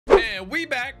And we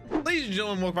back. Ladies and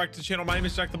gentlemen, welcome back to the channel. My name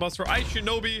is JackTheBus for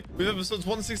ishinobi. We have episodes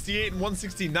 168 and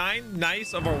 169.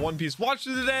 Nice of our One Piece watch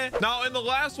today. Now, in the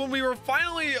last one, we were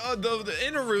finally, the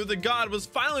Eneru, the god, was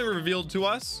finally revealed to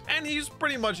us. And he's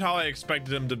pretty much how I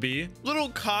expected him to be. Little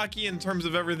cocky in terms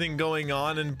of everything going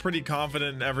on and pretty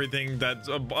confident in everything that,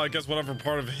 I guess, whatever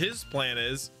part of his plan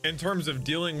is in terms of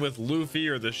dealing with Luffy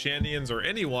or the Shandians or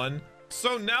anyone.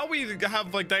 So now we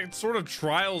have like that sort of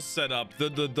trial set up.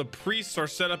 The priests are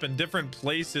set up in different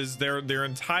places. Their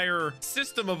entire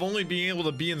system of only being able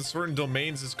to be in certain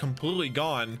domains is completely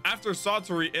gone. After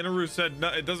Satori, Eneru said, no,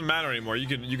 it doesn't matter anymore. You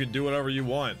can do whatever you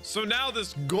want. So now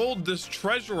this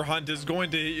treasure hunt is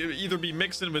going to either be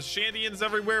mixed in with Shandians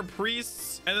everywhere,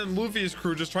 priests, and then Luffy's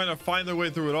crew just trying to find their way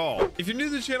through it all. If you're new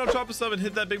to the channel, drop a sub and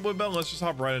hit that big boy bell. And let's just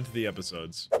hop right into the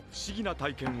episodes.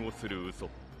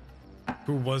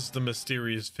 Who was the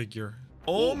mysterious figure?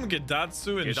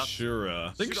 Gedatsu and Shura.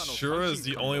 I think Shura is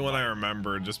the only one I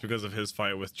remember just because of his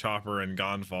fight with Chopper and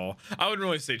Gonfall. I wouldn't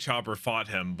really say Chopper fought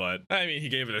him, but I mean, he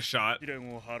gave it a shot.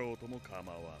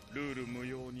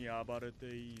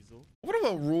 What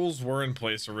about rules were in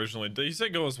place originally? Did he say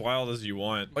go as wild as you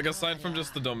want? Like, aside from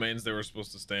just the domains they were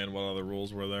supposed to stay in, what other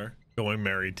rules were there? Going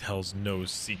married tells no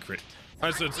secret. All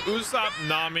right, so it's Usopp,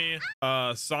 Nami,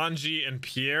 Sanji, and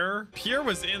Pierre. Pierre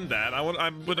was in that. I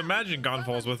would imagine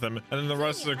Gonfall's with him, and then the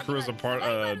rest of the crew is a part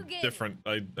different,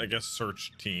 I guess,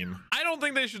 search team. I don't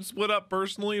think they should split up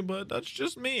personally, but that's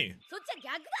just me.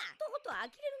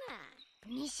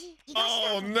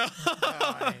 Oh no!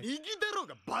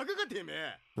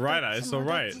 Right, eye, so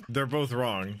right. They're both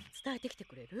wrong.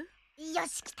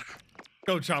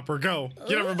 Go, Chopper, go.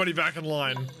 Get everybody back in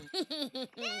line.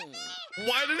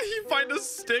 Why did he find a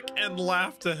stick and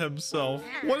laugh to himself?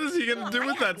 What is he gonna do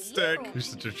with that stick? You're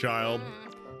such a child.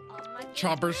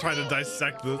 Chopper's trying to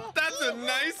dissect this. That's a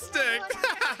nice stick.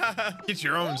 Get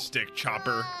your own stick,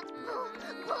 Chopper.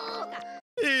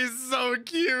 He's so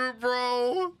cute,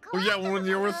 bro. Well, yeah, when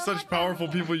you're with such powerful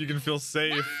people, you can feel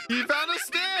safe. He found a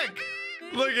stick.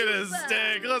 Look at his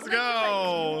stick. Let's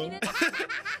go.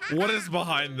 What is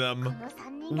behind them?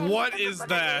 What is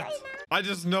that? I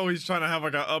just know he's trying to have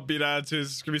like an upbeat attitude.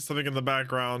 There's gonna be something in the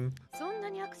background.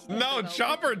 No,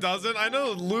 Chopper doesn't. I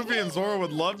know Luffy and Zoro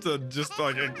would love to just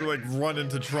like run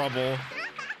into trouble.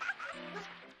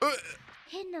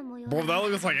 Bro, that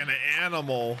looks like an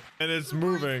animal and it's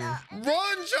moving.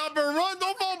 Run, Chopper, run!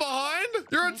 Don't fall behind!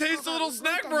 You're a tasty little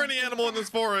snack for any animal in this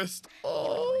forest.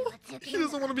 Oh, he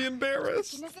doesn't want to be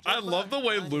embarrassed. I love the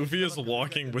way Luffy is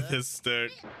walking with his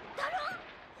stick.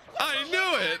 I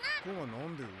knew it!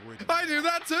 I do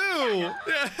that too!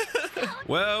 Yeah.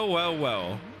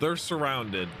 Well. They're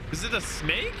surrounded. Is it a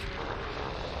snake?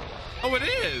 Oh, it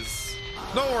is!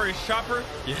 No worries, Chopper.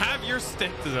 You have your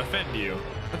stick to defend you.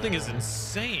 That thing is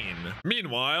insane.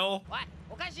 Meanwhile...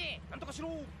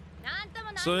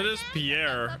 So it is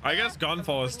Pierre. I guess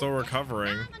Gonfall is still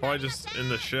recovering. Probably just in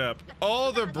the ship.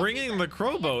 Oh, they're bringing the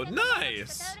crowboat.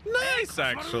 Nice. Nice,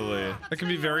 actually. That can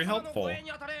be very helpful. I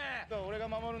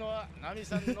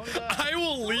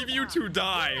will leave you to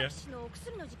die.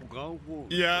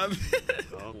 Yeah.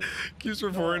 Keeps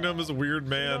referring to him as a weird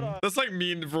man. That's like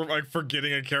me for like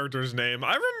forgetting a character's name.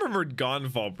 I remembered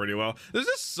Gonfall pretty well. There's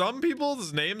just some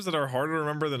people's names that are harder to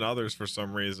remember than others for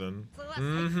some reason.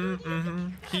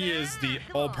 He is the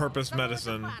all-purpose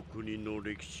medicine. You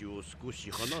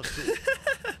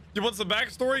want some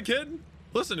backstory, kid?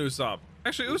 Listen, Usopp.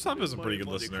 Actually, Usopp is a pretty good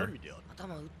listener.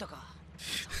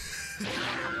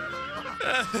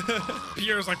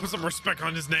 Pierre's like, put some respect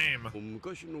on his name. It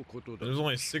was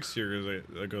only 6 years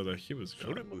ago that he was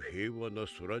gone.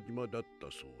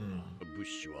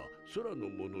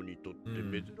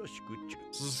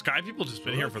 So the sky people just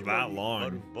been here for that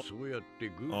long.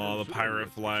 Oh, the pirate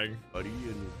flag.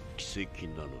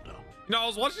 You know, I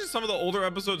was watching some of the older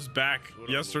episodes back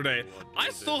yesterday. I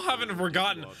still haven't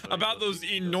forgotten about those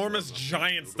enormous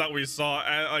giants that we saw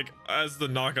as the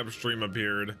knockup stream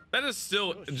appeared. That is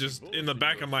still just in the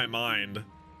back of my mind.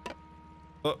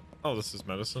 Oh, this is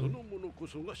medicine.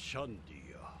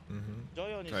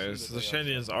 Okay, so the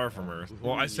Shandians are from Earth.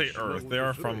 Well, I say Earth. They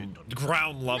are from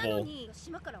ground level.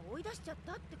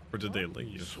 Or did they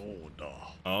leave?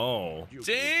 Oh,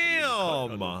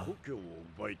 damn! I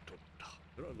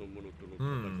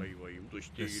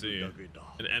see.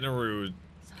 And Eneru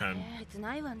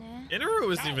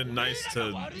Eneru isn't even nice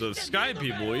to the sky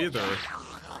people either.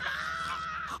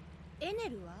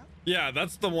 Yeah,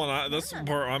 that's the one. That's the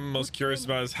part I'm most curious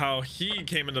about, is how he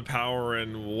came into power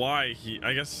and why he.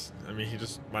 I guess. I mean, he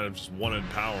just might have just wanted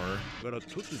power.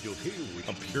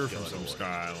 Appear from some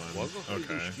sky island.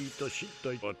 Okay.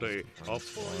 Okay.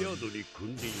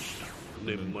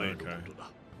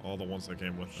 All the ones that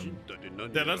came with him.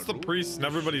 Yeah, that's the priest and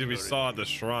everybody we saw at the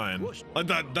shrine. Like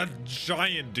that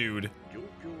giant dude.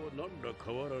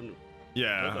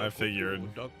 Yeah, I figured.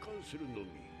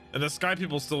 And the sky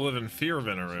people still live in fear of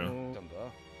Eneru.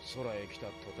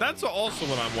 That's also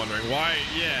what I'm wondering. Why?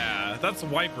 Yeah, that's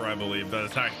Wiper, I believe, that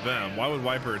attacked them. Why would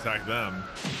Wiper attack them?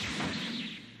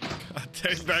 God,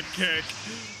 take that kick.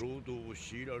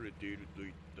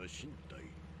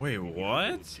 Wait,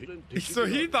 what? So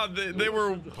he thought they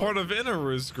were part of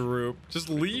Eneru's group, just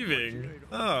leaving.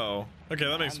 Oh, okay,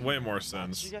 that makes way more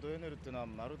sense.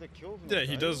 Yeah,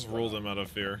 he does rule them out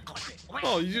of fear.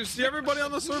 Oh, you see everybody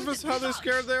on the surface, how they're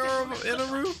scared they are of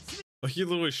Eneru? Well, he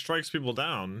literally strikes people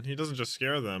down. He doesn't just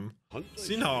scare them.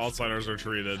 Seen how outsiders are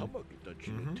treated.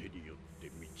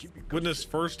 Witness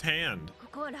firsthand.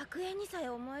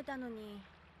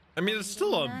 I mean, it's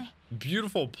still a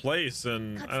beautiful place,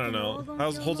 and I don't know,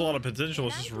 holds a lot of potential.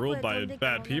 It's just ruled by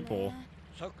bad people.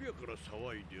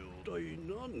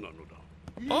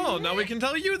 Oh, now we can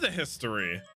tell you the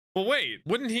history. Well, wait,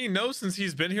 wouldn't he know since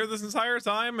he's been here this entire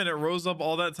time and it rose up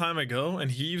all that time ago and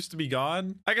he used to be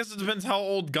God? I guess it depends how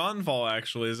old Gonfall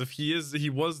actually is. If he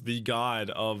was the god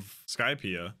of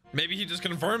Skypiea. Maybe he just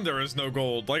confirmed there is no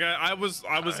gold. Like I was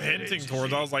hinting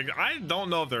towards, I was like, I don't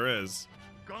know if there is.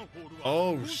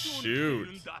 Oh shoot.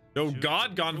 Yo,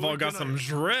 God Gonfall got some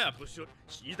drip.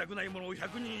 Jeez.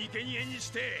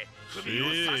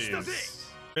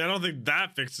 I don't think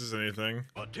that fixes anything.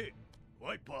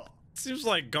 Seems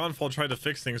like Gonfall tried to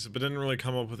fix things but didn't really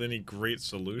come up with any great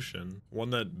solution. One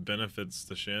that benefits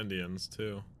the Shandians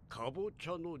too. What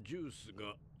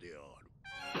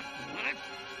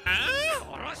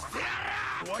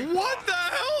the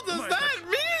hell does that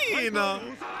mean?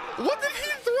 What did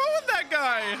he throw at that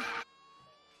guy?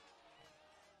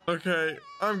 Okay,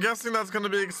 I'm guessing that's gonna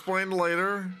be explained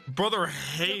later. Brother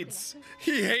hates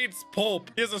pulp.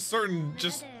 He has a certain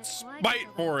just spite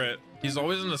for it. He's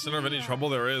always in the center of any trouble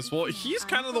there is. Well, he's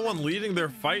kind of the one leading their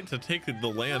fight to take the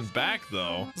land back,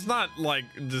 though. It's not like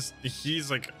just he's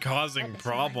like causing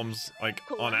problems like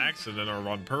on accident or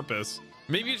on purpose.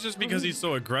 Maybe it's just because he's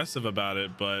so aggressive about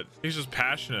it, but he's just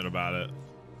passionate about it.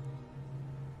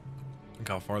 Look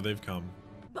how far they've come.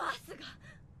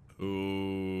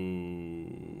 Ooh.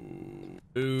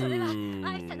 Ooh.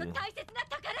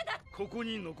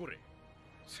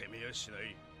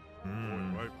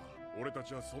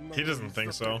 He doesn't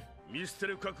think so. I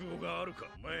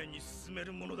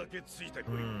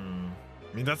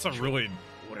mean, that's a really...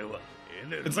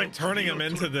 It's like turning him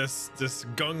into this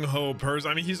gung-ho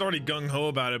person. I mean, he's already gung-ho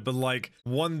about it, but like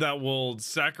one that will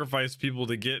sacrifice people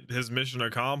to get his mission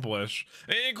accomplished,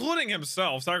 including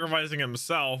himself, sacrificing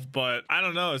himself. But I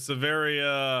don't know, it's a very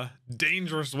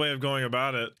dangerous way of going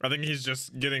about it. I think he's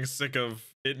just getting sick of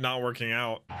it not working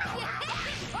out.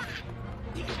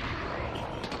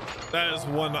 That is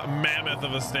one mammoth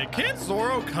of a snake. Can't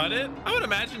Zoro cut it? I would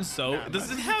imagine so.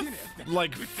 Does it have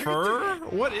like fur?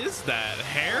 What is that?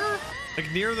 Hair?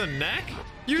 Like near the neck?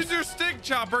 Use your stick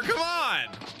chopper, come on!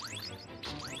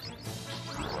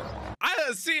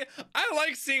 I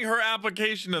like seeing her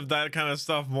application of that kind of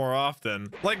stuff more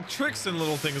often. Like tricks and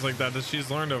little things like that she's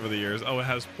learned over the years. Oh, it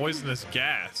has poisonous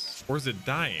gas. Or is it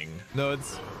dying? No,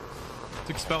 it's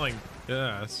expelling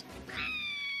gas.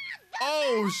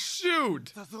 Oh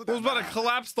shoot! I was about to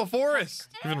collapse the forest.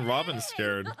 Even Robin's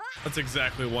scared. That's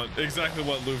exactly what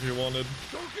Luffy wanted.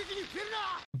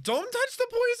 Don't touch the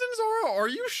poison, Zoro. Are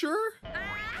you sure?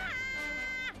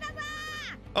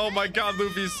 Oh my God,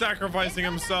 Luffy's sacrificing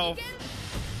himself.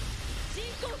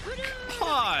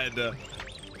 God.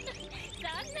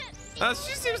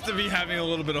 She seems to be having a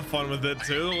little bit of fun with it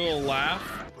too. A little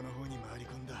laugh.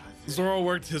 Zoro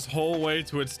worked his whole way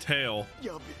to its tail.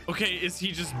 Okay, is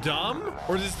he just dumb?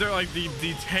 Or is there like the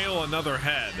tail another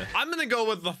head? I'm gonna go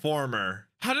with the former.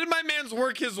 How did my man's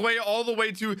work his way all the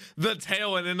way to the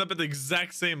tail and end up at the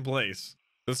exact same place?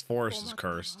 This forest is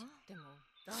cursed.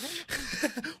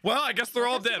 Well, I guess they're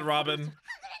all dead, Robin.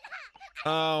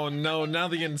 Oh no, now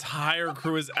the entire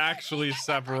crew is actually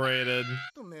separated.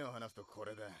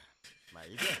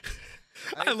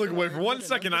 I look away for 1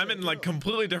 second, I'm in like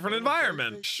completely different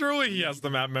environment. Surely he has the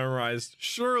map memorized.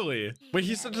 Surely. Wait,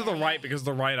 he said to the right because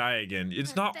the right eye again.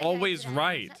 It's not always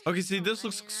right. Okay, see, this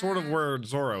looks sort of where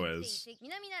Zoro is.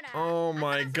 Oh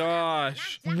my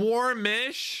gosh.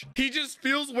 Warmish? He just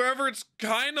feels wherever it's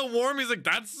kind of warm. He's like,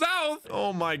 that's south.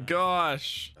 Oh my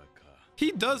gosh.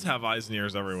 He does have eyes and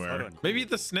ears everywhere. Maybe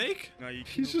the snake?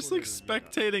 He's just like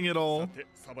spectating it all.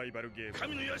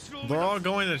 They're all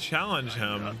going to challenge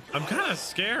him. I'm kind of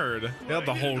scared. They got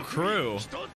the whole crew.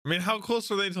 I mean, how close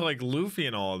are they to like Luffy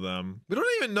and all of them? We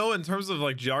don't even know in terms of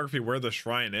like geography where the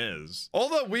shrine is. All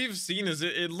that we've seen is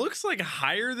it looks like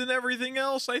higher than everything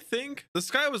else, I think. The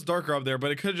sky was darker up there, but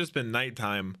it could have just been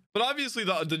nighttime. But obviously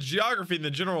the geography and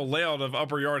the general layout of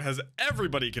Upper Yard has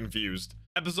everybody confused.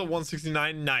 Episode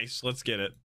 169, nice, let's get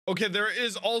it. Okay, there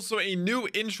is also a new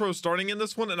intro starting in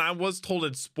this one, and I was told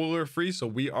it's spoiler free, so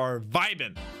we are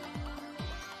vibing.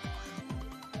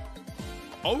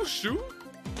 Oh shoot.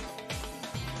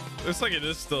 It's like it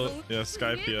is still, yeah,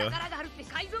 Skypia.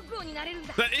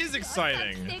 That is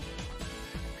exciting.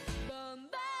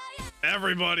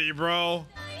 Everybody, bro.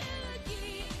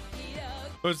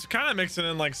 But it's kind of mixing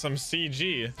in like some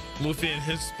CG. Luffy in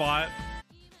his spot.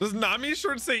 Does Nami's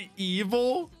shirt say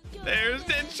evil? There's,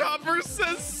 and Chopper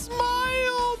says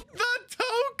smile. The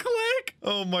toe click.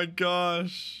 Oh my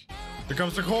gosh. Here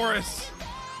comes the chorus.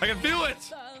 I can feel it.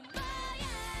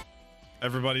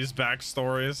 Everybody's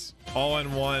backstories all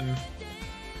in one.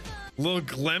 Little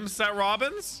glimpse at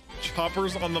Robin's.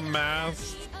 Chopper's on the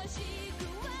mast.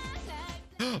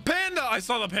 Panda. I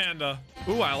saw the panda.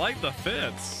 Ooh, I like the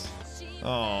fits.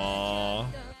 Aww.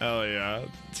 Hell yeah.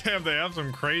 Damn, they have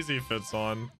some crazy fits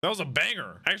on. That was a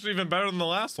banger. Actually, even better than the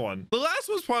last one. The last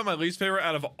one's probably my least favorite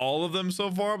out of all of them so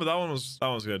far, but that one was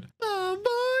good.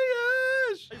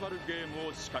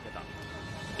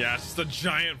 Yeah, it's just a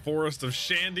giant forest of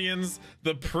Shandians,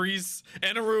 the priests.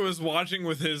 Eneru is watching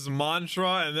with his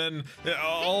mantra, and then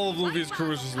all of Luffy's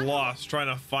crew is just lost trying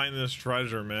to find this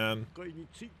treasure, man.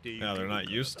 Yeah, they're not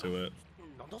used to it.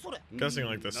 Guessing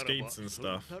like the skates and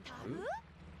stuff.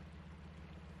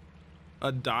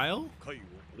 A dial?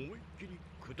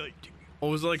 Oh,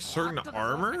 was it like certain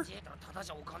armor?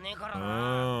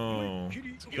 Oh,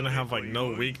 it's gonna have like no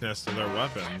weakness to their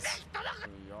weapons.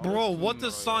 Bro, what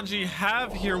does Sanji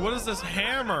have here? What is this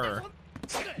hammer?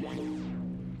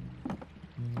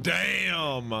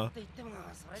 Damn. I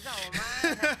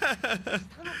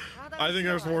think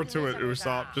there's more to it,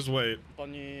 Usopp. Just wait.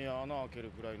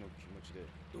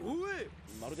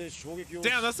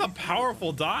 Damn, that's a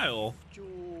powerful dial.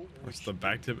 What's the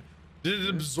back tip? Did it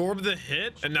absorb the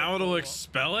hit and now it'll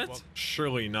expel it?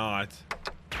 Surely not.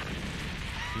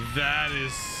 That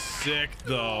is sick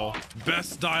though.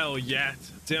 Best dial yet.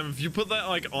 Damn, if you put that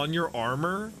like on your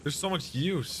armor, there's so much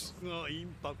use.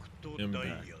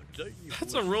 Impact.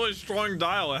 That's a really strong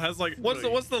dial. It has like what's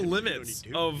the limits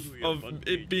of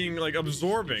it being like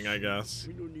absorbing, I guess.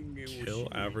 Kill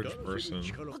average person.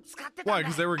 Why?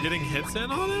 Because they were getting hits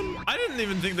in on him? I didn't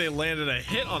even think they landed a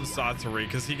hit on Satori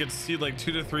because he could see like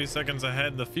 2 to 3 seconds ahead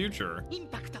in the future.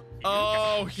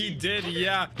 Oh, he did.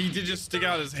 Yeah, he did just stick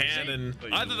out his hand, and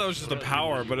I thought that was just a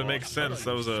power, but it makes sense.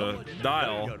 That was a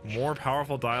dial. More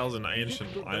powerful dials in ancient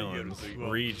islands.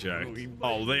 Reject.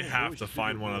 Oh, they have to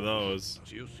find one of those.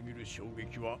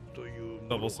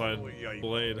 Double-sided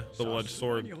blade, double-edged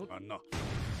sword.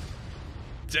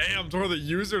 Damn, tore the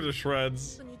user to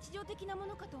shreds.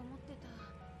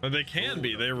 But they can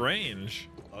be. They range.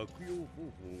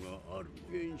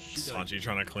 Sanji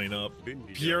trying to clean up.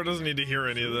 Pierre doesn't need to hear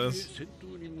any of this.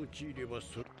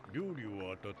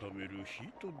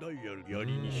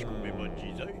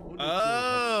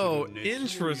 Oh,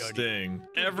 interesting.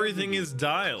 Everything is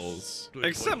dials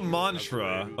except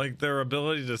mantra, like their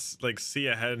ability to like see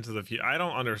ahead into the future. I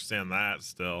don't understand that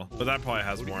still, but that probably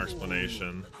has more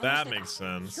explanation. That makes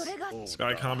sense.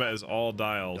 Sky combat is all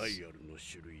dials.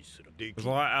 There's a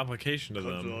lot of application to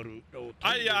them.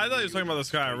 Yeah, I thought he was talking about the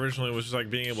sky originally, was just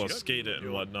like being able to skate it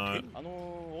and whatnot.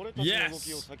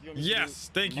 Yes,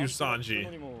 yes, thank you,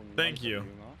 Sanji. Thank you.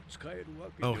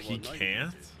 Oh, he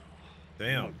can't?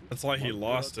 Damn, that's why he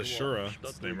lost to Shura.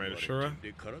 That's the name, right? Shura?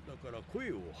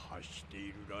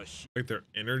 Like their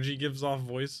energy gives off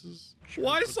voices?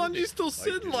 Why is Sanji still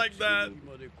sitting like that?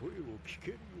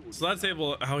 So that's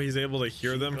how he's able to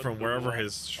hear them from wherever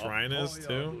his shrine is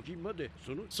too.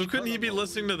 So couldn't he be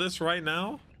listening to this right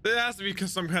now? It has to be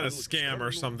because some kind of scam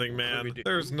or something, man.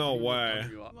 There's no way.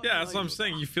 Yeah, that's what I'm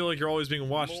saying. You feel like you're always being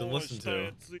watched and listened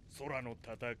to.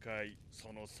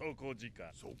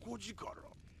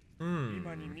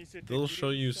 They'll show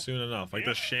you soon enough. Like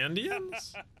the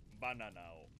Shandians?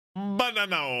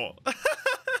 Bananao.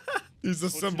 He's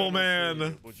a simple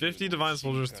man. 50 divine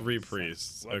soldiers, 3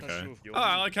 priests. Okay. Oh,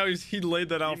 I like how he laid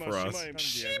that out for us.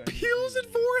 She peels it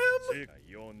for him?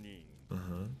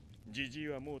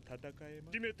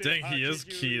 Dang, he is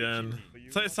keyed in.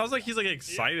 It sounds like he's like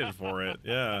excited for it.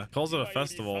 Yeah. Calls it a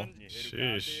festival.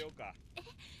 Sheesh.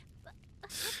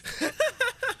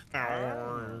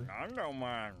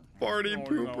 Party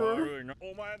pooper.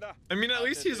 I mean, at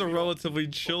least he's a relatively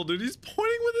chill dude. He's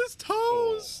pointing with his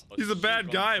toes. He's a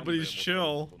bad guy, but he's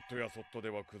chill.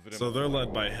 So they're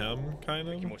led by him, kind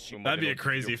of. That'd be a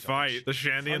crazy fight. The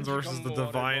Shandians versus the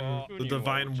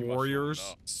divine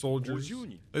warriors, soldiers.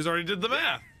 He's already did the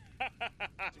math.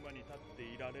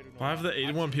 5 of the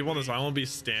 81 people on this island will be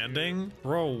standing?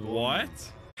 Bro, what?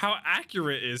 How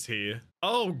accurate is he?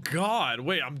 Oh god,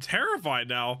 wait, I'm terrified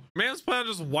now. Man's plan on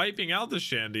just wiping out the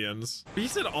Shandians. He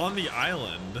said on the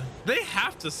island. They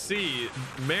have to see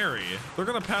Mary. They're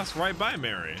gonna pass right by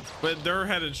Mary. But they're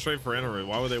headed straight for Eneru.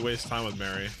 Why would they waste time with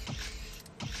Mary?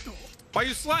 Why are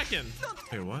you slacking?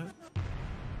 Wait, what?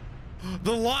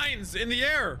 The lines in the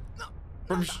air.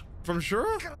 From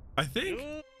Shura? I think.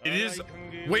 It is.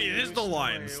 Wait, it is the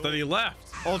lines that he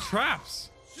left. All traps.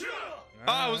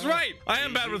 Oh, I was right. I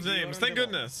am bad with names. Thank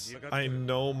goodness. I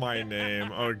know my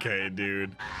name. Okay,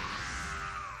 dude.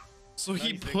 So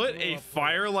he put a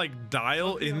fire-like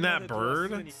dial in that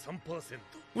bird?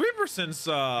 3%'s,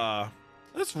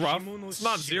 that's rough. It's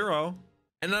not 0.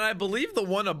 And then I believe the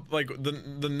one, like,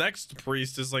 the next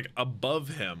priest is, like, above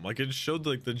him. Like, it showed,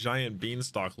 like, the giant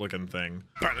beanstalk looking thing.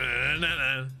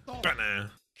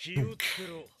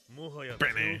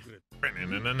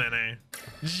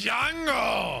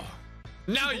 Django!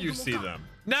 Now you see them.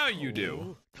 Now you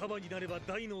do.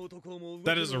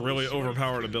 That is a really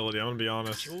overpowered ability, I'm gonna be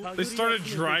honest. They started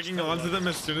dragging onto them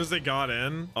as soon as they got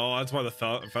in. Oh, that's why the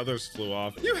feathers flew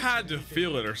off. You had to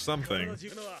feel it or something.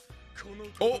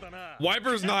 Oh,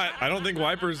 Wiper's not. I don't think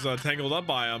Wiper's tangled up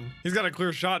by him. He's got a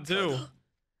clear shot too.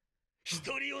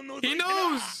 He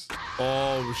knows.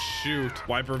 Oh, shoot.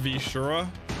 Wiper v Shura.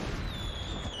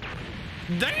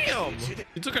 Damn!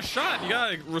 You took a shot. You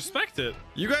gotta respect it.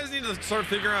 You guys need to start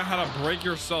figuring out how to break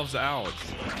yourselves out.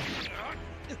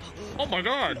 Oh my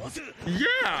god.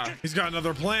 Yeah! He's got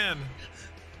another plan.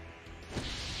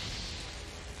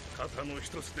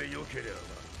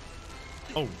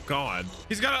 Oh god.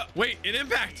 He's got a... Wait, an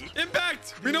impact!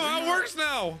 Impact! We know how it works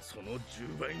now!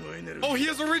 Oh, he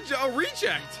has a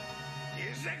reject!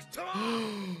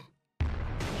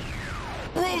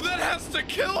 Bro, that has to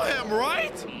kill him,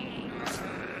 right?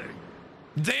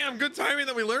 Damn, good timing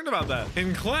that we learned about that.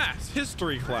 In class,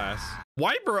 history class.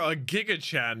 Wiper a Giga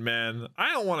Chad, man.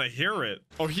 I don't want to hear it.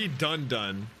 Oh, he done.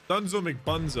 Dunzo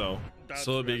McBunzo.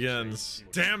 So it begins.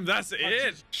 Damn, that's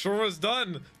it. Shura's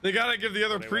done. They gotta give the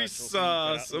other priests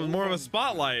more of a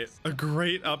spotlight. A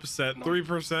great upset,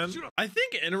 3%. I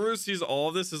think Eneru sees all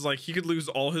of this as like he could lose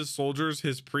all his soldiers,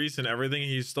 his priests, and everything.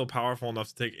 He's still powerful enough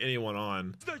to take anyone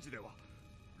on.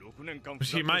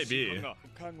 Which he might be.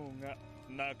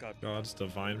 God's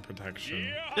divine protection.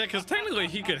 Yeah, because technically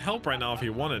he could help right now if he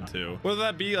wanted to. Whether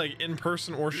that be like in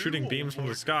person or shooting beams from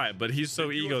the sky, but he's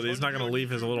so ego that he's not gonna leave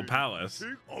his little palace.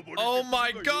 Oh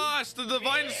my gosh, the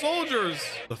divine soldiers!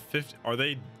 The 50 are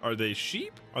they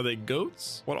sheep? Are they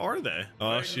goats? What are they?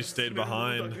 Oh, she stayed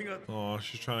behind. Oh,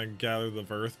 she's trying to gather the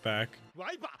Verth back.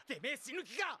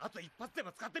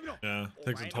 Yeah,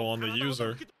 takes a toll on the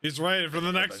user. He's ready for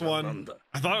the next one.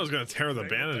 I thought I was gonna tear the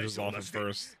bandages off at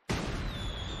first.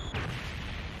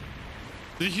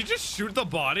 Did he just shoot the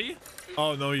body?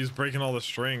 Oh no, he's breaking all the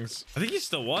strings. I think he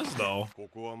still was though.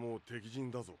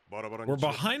 We're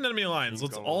behind enemy lines.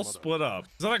 Let's all split up.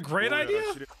 Is that a great idea?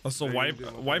 Oh, so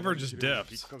Wiper just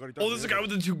dipped. Oh, there's a guy with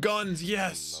the 2 guns.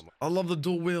 Yes. I love the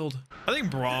dual wield. I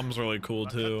think Brahm's really cool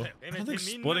too. I don't think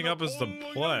splitting up is the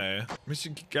play. I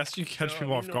guess you catch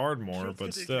people off guard more,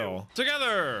 but still.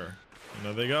 Together. And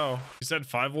there they go. He said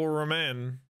 5 will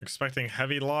remain. Expecting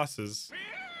heavy losses.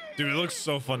 Dude, it looks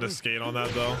so fun to skate on that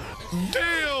though.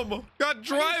 Damn! Got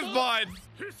drive-by!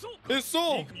 His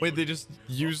soul! Wait, they just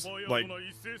use like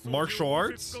martial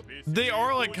arts? They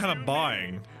are like kind of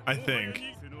buying, I think.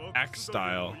 Axe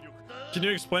style. Can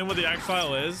you explain what the axe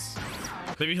style is?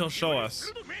 Maybe he'll show us.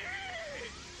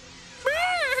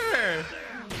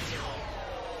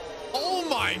 Oh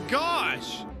my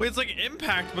gosh! Wait, it's like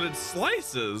impact, but it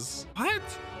slices. What?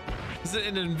 Is it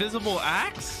an invisible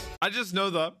axe? I just know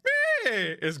the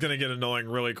is gonna get annoying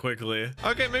really quickly.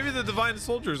 Okay, maybe the divine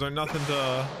soldiers are nothing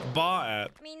to baw at.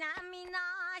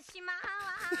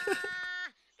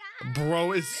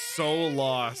 Bro is so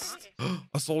lost.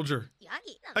 A soldier.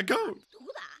 A goat.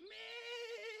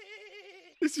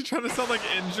 Is he trying to sound like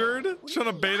injured? Trying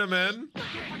to bait him in?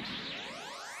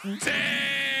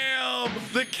 Damn!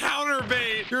 The counter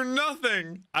bait! You're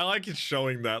nothing! I like it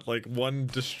showing that, like, one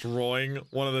destroying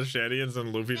one of the Shandians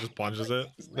and Luffy just punches it.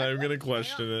 Not even gonna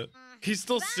question it. He's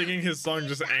still singing his song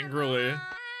just angrily.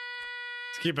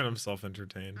 He's keeping himself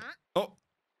entertained. Oh!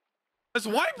 It's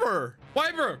Wiper.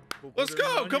 Wiper, let's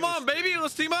go. Come on, baby.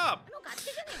 Let's team up.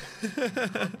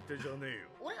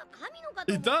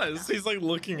 He does. He's like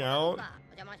looking out.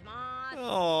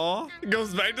 Oh,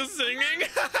 goes back to singing.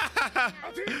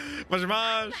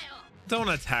 Don't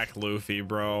attack Luffy,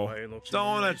 bro.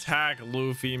 Don't attack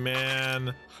Luffy,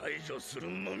 man.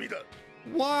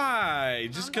 Why?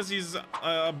 Just because he's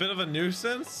a bit of a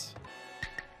nuisance?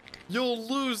 You'll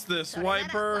lose this,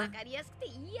 Wiper.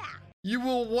 You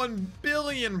will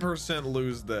 1,000,000,000%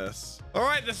 lose this. All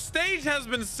right, the stage has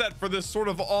been set for this sort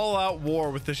of all-out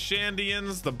war with the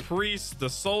Shandians, the priests, the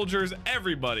soldiers,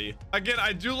 everybody. Again,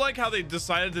 I do like how they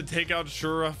decided to take out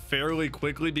Shura fairly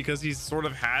quickly because he's sort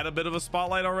of had a bit of a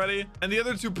spotlight already. And the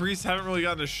other two priests haven't really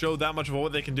gotten to show that much of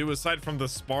what they can do aside from the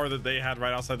spar that they had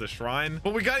right outside the shrine.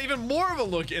 But we got even more of a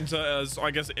look into, I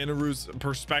guess, Eneru's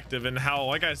perspective and how,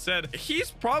 like I said,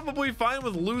 he's probably fine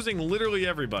with losing literally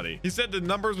everybody. He said the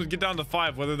numbers would get down to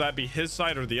 5, whether that be his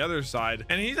side or the other side,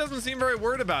 and he doesn't seem very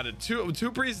worried about it.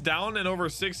 Two priests down in over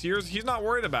 6 years, he's not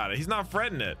worried about it. He's not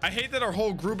fretting it. I hate that our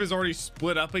whole group is already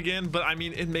split up again, but I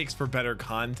mean, it makes for better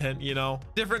content, you know?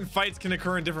 Different fights can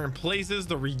occur in different places.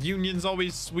 The reunion's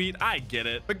always sweet. I get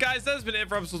it. But guys, that has been it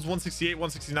for episodes 168,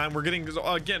 169. We're getting,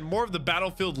 again, more of the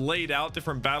battlefield laid out.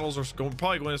 Different battles are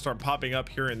probably going to start popping up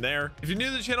here and there. If you're new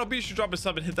to the channel, be sure to drop a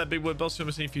sub and hit that big wood bell so you don't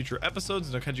miss any future episodes,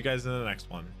 and I'll catch you guys in the next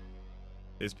one.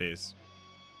 Peace.